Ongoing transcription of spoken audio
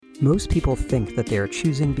Most people think that they are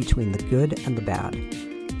choosing between the good and the bad.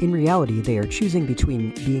 In reality, they are choosing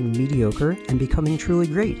between being mediocre and becoming truly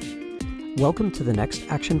great. Welcome to the Next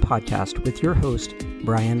Action Podcast with your host,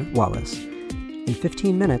 Brian Wallace. In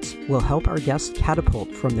 15 minutes, we'll help our guests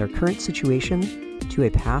catapult from their current situation to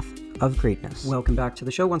a path of greatness. Welcome back to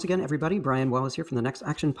the show once again, everybody. Brian Wallace here from the Next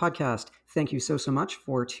Action Podcast. Thank you so much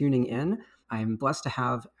for tuning in. I'm blessed to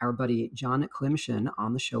have our buddy John Klimshin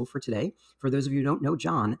on the show for today. For those of you who don't know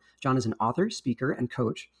John is an author, speaker, and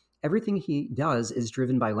coach. Everything he does is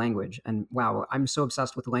driven by language. And wow, I'm so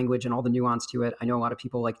obsessed with language and all the nuance to it. I know a lot of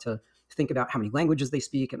people like to think about how many languages they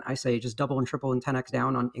speak. And I say just double and triple and 10x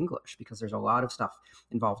down on English because there's a lot of stuff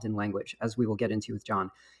involved in language, as we will get into with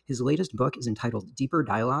John. His latest book is entitled Deeper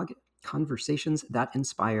Dialogue, Conversations That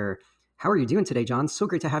Inspire. How are you doing today, John? So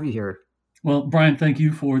great to have you here. Well, Brian, thank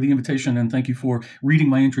you for the invitation and thank you for reading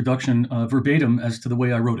my introduction verbatim as to the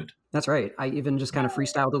way I wrote it. That's right. I even just kind of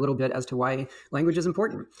freestyled a little bit as to why language is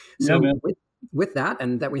important. So with that,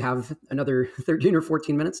 and that we have another 13 or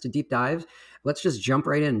 14 minutes to deep dive, let's just jump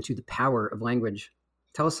right into the power of language.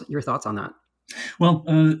 Tell us your thoughts on that. Well,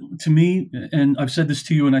 to me, and I've said this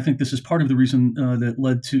to you, and I think this is part of the reason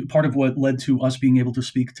part of what led to us being able to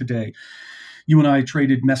speak today. You and I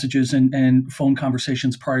traded messages and phone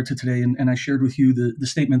conversations prior to today, and I shared with you the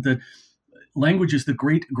statement that language is the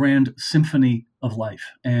great grand symphony of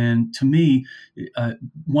life. And to me,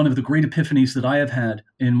 one of the great epiphanies that I have had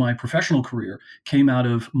in my professional career came out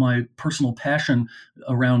of my personal passion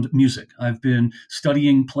around music. I've been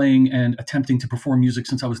studying, playing, and attempting to perform music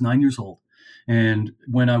since I was 9 years old. And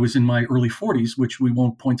when I was in my early 40s, which we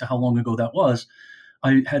won't point to how long ago that was,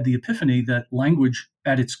 I had the epiphany that language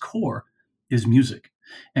at its core is music.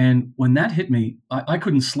 And when that hit me, I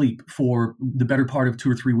couldn't sleep for the better part of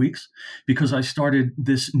 2 or 3 weeks because I started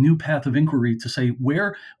this new path of inquiry to say,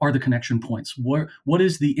 where are the connection points? What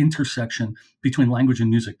is the intersection between language and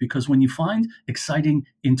music? Because when you find exciting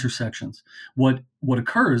intersections, what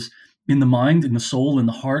occurs in the mind, in the soul, in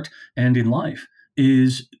the heart, and in life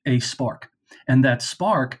is a spark. And that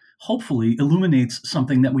spark hopefully illuminates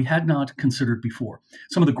something that we had not considered before.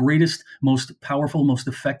 Some of the greatest, most powerful, most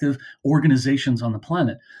effective organizations on the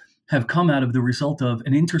planet have come out of the result of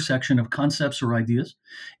an intersection of concepts or ideas.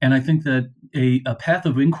 And I think that a path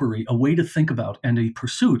of inquiry, a way to think about, and a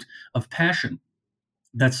pursuit of passion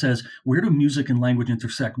that says, where do music and language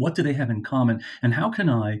intersect? What do they have in common? And how can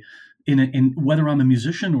I, in whether I'm a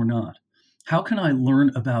musician or not, how can I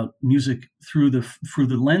learn about music through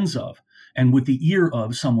the lens of and with the ear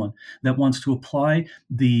of someone that wants to apply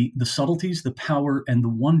the subtleties, the power, and the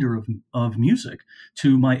wonder of music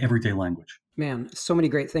to my everyday language? Man, so many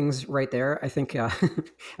great things right there. I think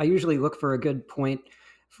I usually look for a good point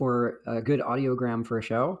for a good audiogram for a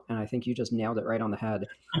show, and I think you just nailed it right on the head.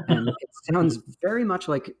 And it sounds very much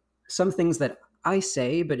like some things that I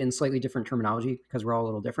say, but in slightly different terminology because we're all a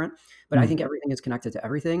little different. But I think everything is connected to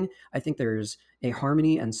everything. I think there's a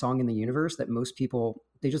harmony and song in the universe that most people,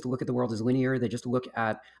 they just look at the world as linear. They just look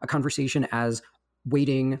at a conversation as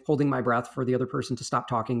waiting, holding my breath for the other person to stop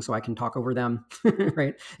talking so I can talk over them,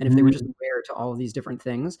 right? And if they were just aware to all of these different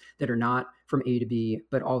things that are not from A to B,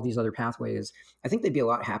 but all of these other pathways, I think they'd be a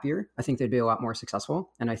lot happier. I think they'd be a lot more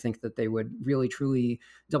successful. And I think that they would really, truly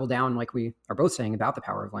double down, like we are both saying, about the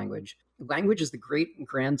power of language. Language is the great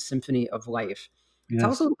grand symphony of life. Yes.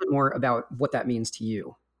 Tell us a little bit more about what that means to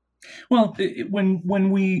you. Well,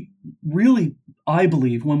 when we really, I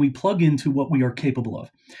believe, when we plug into what we are capable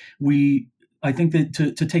of, I think that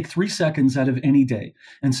to take 3 seconds out of any day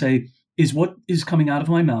and say, is what is coming out of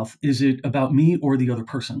my mouth, is it about me or the other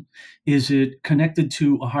person? Is it connected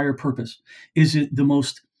to a higher purpose? Is it the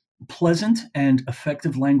most pleasant and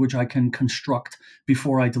effective language I can construct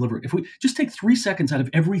before I deliver it? If we just take 3 seconds out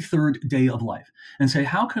of every third day of life and say,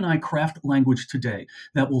 how can I craft language today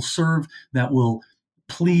that will serve, that will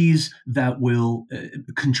please, that will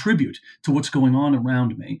contribute to what's going on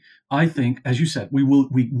around me? I think, as you said, we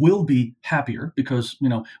will be happier because,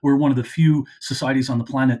 we're one of the few societies on the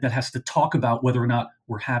planet that has to talk about whether or not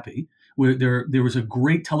we're happy. There was a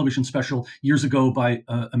great television special years ago by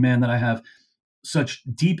a man that I have such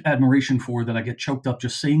deep admiration for that I get choked up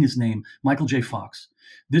just saying his name, Michael J. Fox.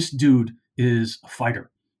 This dude is a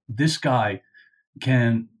fighter. This guy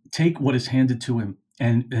can take what is handed to him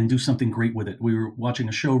and do something great with it. We were watching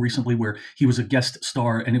a show recently where he was a guest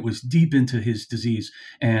star and it was deep into his disease.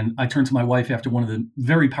 And I turned to my wife after one of the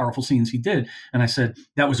very powerful scenes he did. And I said,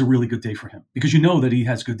 that was a really good day for him, because you know that he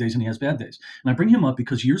has good days and he has bad days. And I bring him up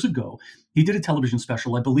because years ago, he did a television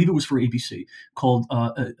special, I believe it was for ABC, called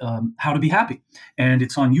How to Be Happy. And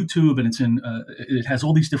it's on YouTube and it has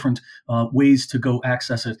all these different ways to go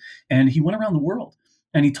access it. And he went around the world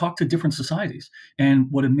and he talked to different societies. And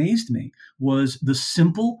what amazed me was the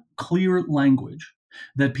simple, clear language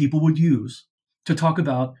that people would use to talk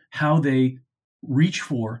about how they reach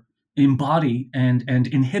for, embody, and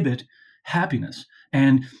inhibit happiness.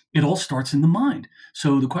 And it all starts in the mind.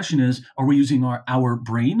 So the question is, are we using our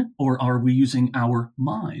brain, or are we using our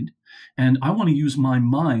mind? And I want to use my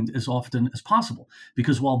mind as often as possible,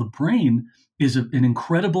 because while the brain is an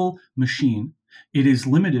incredible machine, it is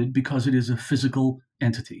limited because it is a physical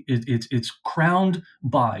entity. It's crowned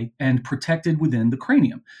by and protected within the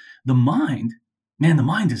cranium. The mind, man, the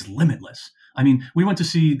mind is limitless. I mean, we went to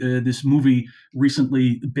see this movie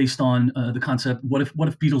recently based on the concept, what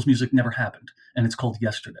if Beatles music never happened? And it's called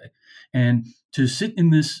Yesterday. And to sit in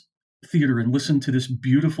this theater and listen to this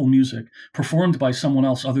beautiful music performed by someone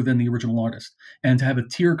else other than the original artist, and to have a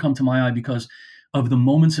tear come to my eye because of the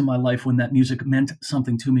moments in my life when that music meant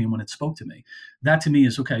something to me and when it spoke to me, that to me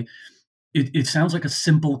is okay. It sounds like a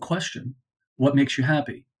simple question. What makes you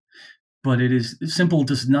happy? But it is simple,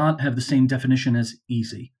 does not have the same definition as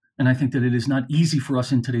easy. And I think that it is not easy for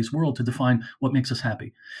us in today's world to define what makes us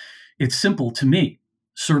happy. It's simple to me: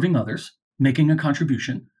 serving others, making a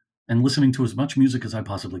contribution, and listening to as much music as I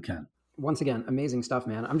possibly can. Once again, amazing stuff,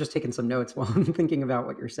 man. I'm just taking some notes while I'm thinking about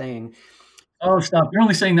what you're saying. Oh, stop. You're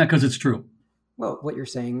only saying that because it's true. Well, what you're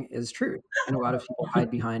saying is true. And a lot of people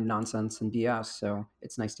hide behind nonsense and BS. So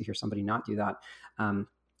it's nice to hear somebody not do that.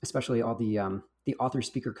 Especially all the author,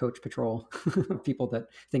 speaker, coach patrol, people that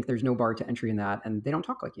think there's no bar to entry in that, and they don't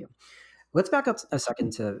talk like you. Let's back up a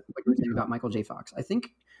second to what you're saying about Michael J. Fox. I think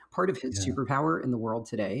part of his superpower in the world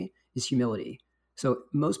today is humility. So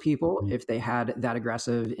most people, if they had that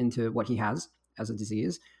aggressive into what he has as a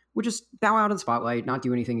disease, would just bow out in the spotlight, not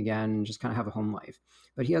do anything again, and just kind of have a home life.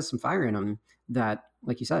 But he has some fire in him that,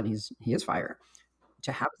 like you said, he is fire.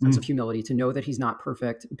 To have a sense of humility, to know that he's not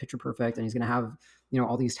perfect, picture perfect, and he's going to have,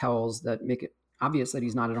 all these tells that make it obvious that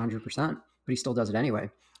he's not at 100%, but he still does it anyway.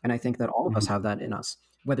 And I think that all of us have that in us,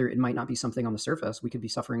 whether it might not be something on the surface. We could be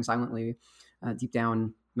suffering silently, deep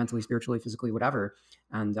down, mentally, spiritually, physically, whatever,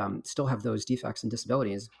 and still have those defects and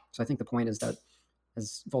disabilities. So I think the point is that,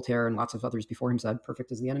 as Voltaire and lots of others before him said,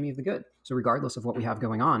 perfect is the enemy of the good. So regardless of what we have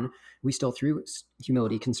going on, we still, through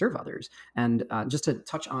humility, can serve others. And just to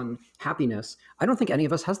touch on happiness, I don't think any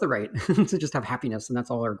of us has the right to just have happiness, and that's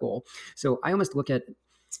all our goal. So I almost look at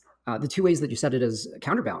the two ways that you said it as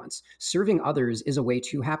counterbalance. Serving others is a way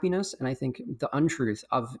to happiness. And I think the untruth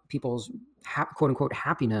of people's quote unquote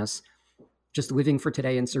happiness, just living for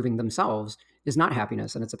today and serving themselves, is not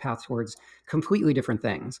happiness. And it's a path towards completely different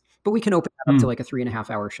things. But we can open that up to like a 3.5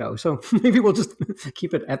 hour show. So maybe we'll just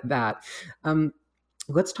keep it at that.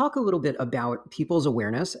 Let's talk a little bit about people's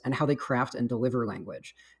awareness and how they craft and deliver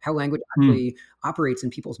language, how language actually operates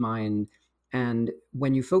in people's mind. And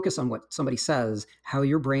when you focus on what somebody says, how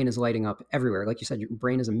your brain is lighting up everywhere. Like you said, your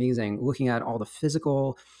brain is amazing, looking at all the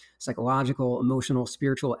physical, psychological, emotional,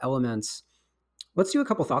 spiritual elements. Let's do a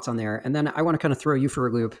couple thoughts on there. And then I want to kind of throw you for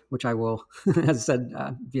a loop, which I will, as I said,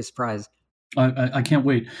 be a surprise. I can't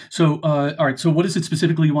wait. So, all right. So what is it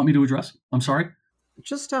specifically you want me to address? I'm sorry?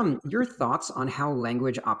 Just your thoughts on how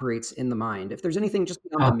language operates in the mind. If there's anything just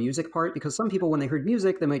beyond the music part, because some people, when they heard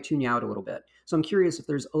music, they might tune you out a little bit. So I'm curious if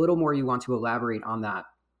there's a little more you want to elaborate on that,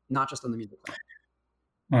 not just on the music part.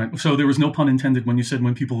 All right. So there was no pun intended when you said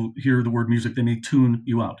when people hear the word music, they may tune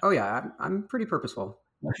you out. Oh, yeah. I'm pretty purposeful.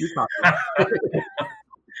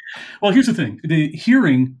 Well, here's the thing. The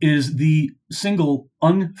hearing is the single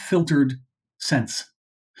unfiltered sense.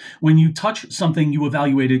 When you touch something, you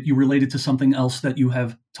evaluate it, you relate it to something else that you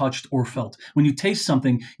have touched or felt. When you taste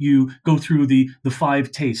something, you go through the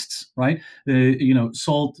 5 tastes, right?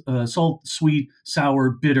 Salt, sweet, sour,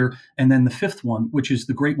 bitter, and then the 5th one, which is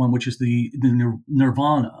the great one, which is the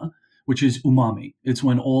nirvana, which is umami. It's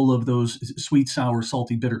when all of those sweet, sour,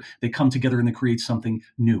 salty, bitter, they come together and they create something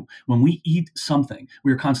new. When we eat something,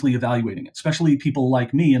 we are constantly evaluating it, especially people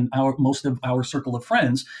like me and most of our circle of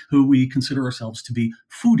friends who we consider ourselves to be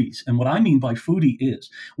foodies. And what I mean by foodie is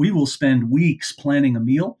we will spend weeks planning a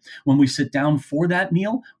meal. When we sit down for that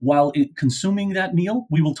meal, while consuming that meal,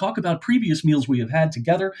 we will talk about previous meals we have had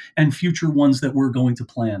together and future ones that we're going to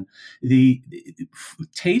plan. The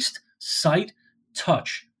taste, sight,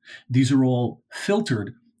 touch, these are all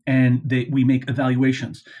filtered, and we make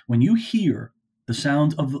evaluations. When you hear the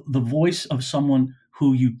sound of the voice of someone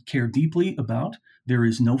who you care deeply about, there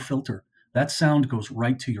is no filter. That sound goes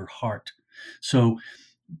right to your heart. So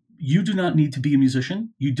you do not need to be a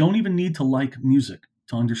musician. You don't even need to like music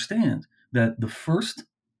to understand that the first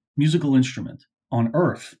musical instrument on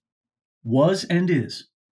earth was and is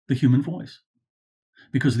the human voice.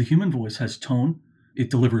 Because the human voice has tone, It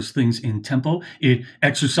delivers things in tempo. It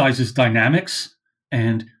exercises dynamics.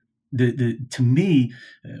 And to me,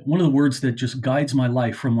 one of the words that just guides my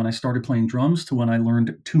life from when I started playing drums to when I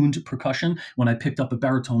learned tuned percussion, when I picked up a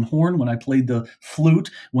baritone horn, when I played the flute,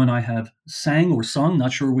 when I have sang or sung,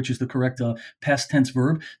 not sure which is the correct past tense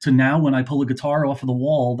verb, to now when I pull a guitar off of the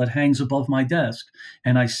wall that hangs above my desk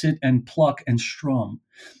and I sit and pluck and strum.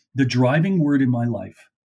 The driving word in my life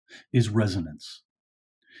is resonance.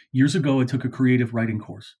 Years ago, I took a creative writing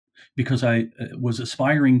course because I was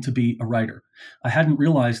aspiring to be a writer. I hadn't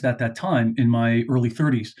realized at that time in my early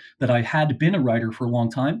 30s that I had been a writer for a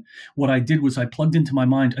long time. What I did was I plugged into my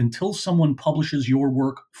mind, until someone publishes your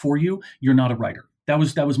work for you, you're not a writer. That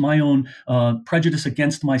was my own prejudice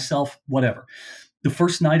against myself, whatever. The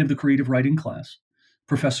first night of the creative writing class,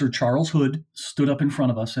 Professor Charles Hood stood up in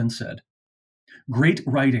front of us and said, "Great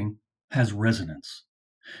writing has resonance."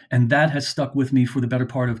 And that has stuck with me for the better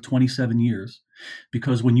part of 27 years,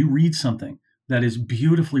 because when you read something that is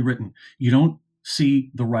beautifully written, you don't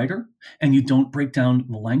see the writer and you don't break down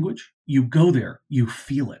the language. You go there, you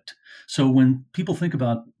feel it. So when people think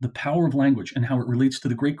about the power of language and how it relates to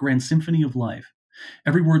the great grand symphony of life,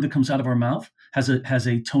 every word that comes out of our mouth has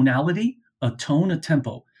a tonality, a tone, a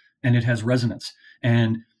tempo, and it has resonance.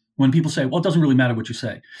 And when people say, well, it doesn't really matter what you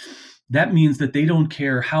say, that means that they don't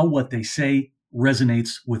care how what they say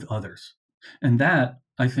resonates with others. And that,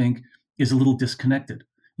 I think, is a little disconnected.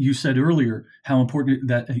 You said earlier how important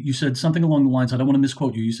that you said something along the lines, I don't want to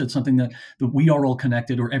misquote you. You said something that we are all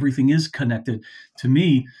connected, or everything is connected. To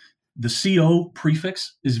me, the CO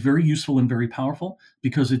prefix is very useful and very powerful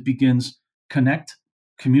because it begins connect,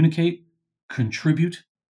 communicate, contribute,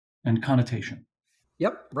 and connotation.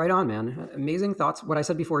 Yep, right on, man. Amazing thoughts. What I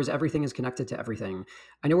said before is everything is connected to everything.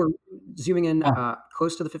 I know we're zooming in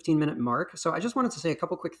close to the 15-minute mark, so I just wanted to say a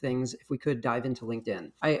couple quick things if we could dive into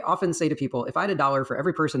LinkedIn. I often say to people, if I had $1 for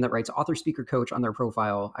every person that writes author, speaker, coach on their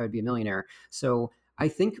profile, I would be a millionaire. So I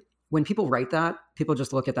think when people write that, people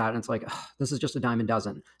just look at that and it's like, this is just a dime a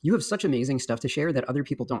dozen. You have such amazing stuff to share that other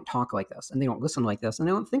people don't talk like this, and they don't listen like this, and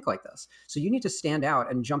they don't think like this. So you need to stand out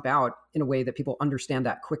and jump out in a way that people understand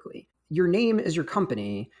that quickly. Your name is your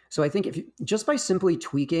company. So I think if you, just by simply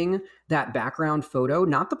tweaking that background photo,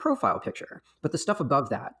 not the profile picture, but the stuff above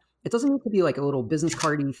that, it doesn't need to be like a little business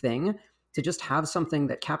cardy thing, to just have something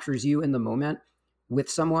that captures you in the moment with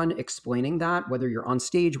someone explaining that, whether you're on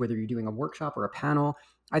stage, whether you're doing a workshop or a panel,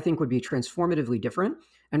 I think would be transformatively different.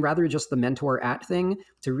 And rather just the mentor at thing,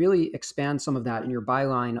 to really expand some of that in your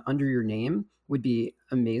byline under your name would be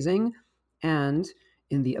amazing. And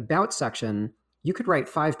in the about section, you could write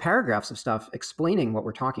 5 paragraphs of stuff explaining what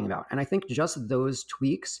we're talking about. And I think just those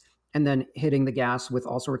tweaks and then hitting the gas with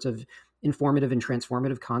all sorts of informative and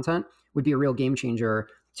transformative content would be a real game changer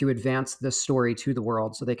to advance this story to the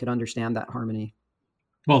world so they could understand that harmony.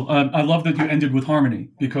 Well, I love that you ended with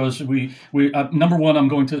harmony, because we number one,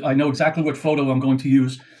 I know exactly what photo I'm going to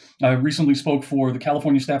use. I recently spoke for the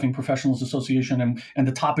California Staffing Professionals Association, and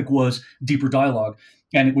the topic was deeper dialogue.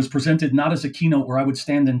 And it was presented not as a keynote where I would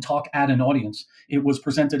stand and talk at an audience. It was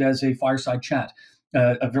presented as a fireside chat.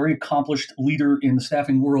 A very accomplished leader in the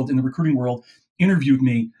staffing world, in the recruiting world, interviewed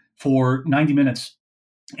me for 90 minutes.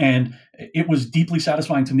 And it was deeply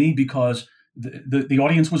satisfying to me because the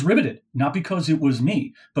audience was riveted, not because it was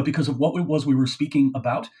me, but because of what it was we were speaking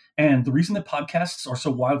about. And the reason that podcasts are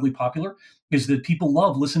so wildly popular is that people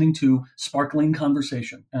love listening to sparkling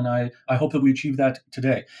conversation. And I hope that we achieve that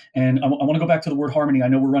today. And I want to go back to the word harmony. I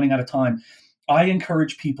know we're running out of time. I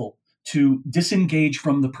encourage people to disengage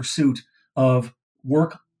from the pursuit of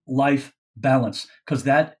work-life balance, because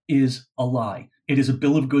that is a lie. It is a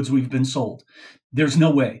bill of goods we've been sold. There's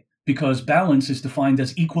no way, because balance is defined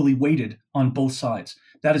as equally weighted on both sides.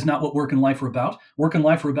 That is not what work and life are about. Work and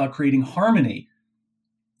life are about creating harmony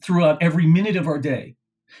throughout every minute of our day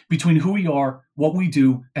between who we are, what we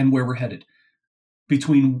do, and where we're headed.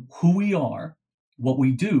 Between who we are, what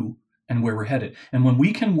we do, and where we're headed. And when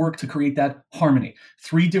we can work to create that harmony,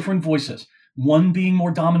 3 different voices, one being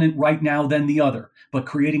more dominant right now than the other, but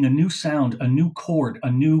creating a new sound, a new chord,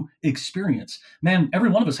 a new experience, man, every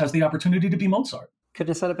one of us has the opportunity to be Mozart.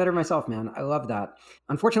 Couldn't have said it better myself, man. I love that.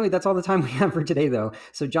 Unfortunately, that's all the time we have for today, though.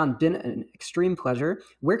 So, John, been an extreme pleasure.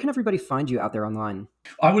 Where can everybody find you out there online?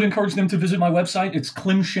 I would encourage them to visit my website. It's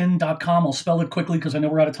klymshyn.com. I'll spell it quickly because I know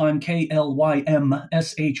we're out of time.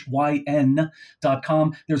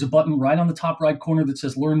 KLYMSHYN.com. There's a button right on the top right corner that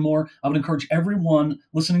says Learn More. I would encourage everyone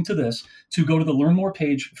listening to this to go to the Learn More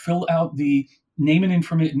page, fill out the name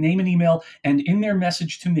an email, and in their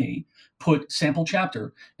message to me, put sample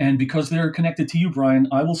chapter. And because they're connected to you, Brian,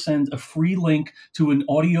 I will send a free link to an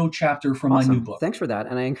audio chapter from Awesome. my new book. Thanks for that.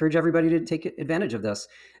 And I encourage everybody to take advantage of this.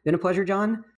 Been a pleasure, John.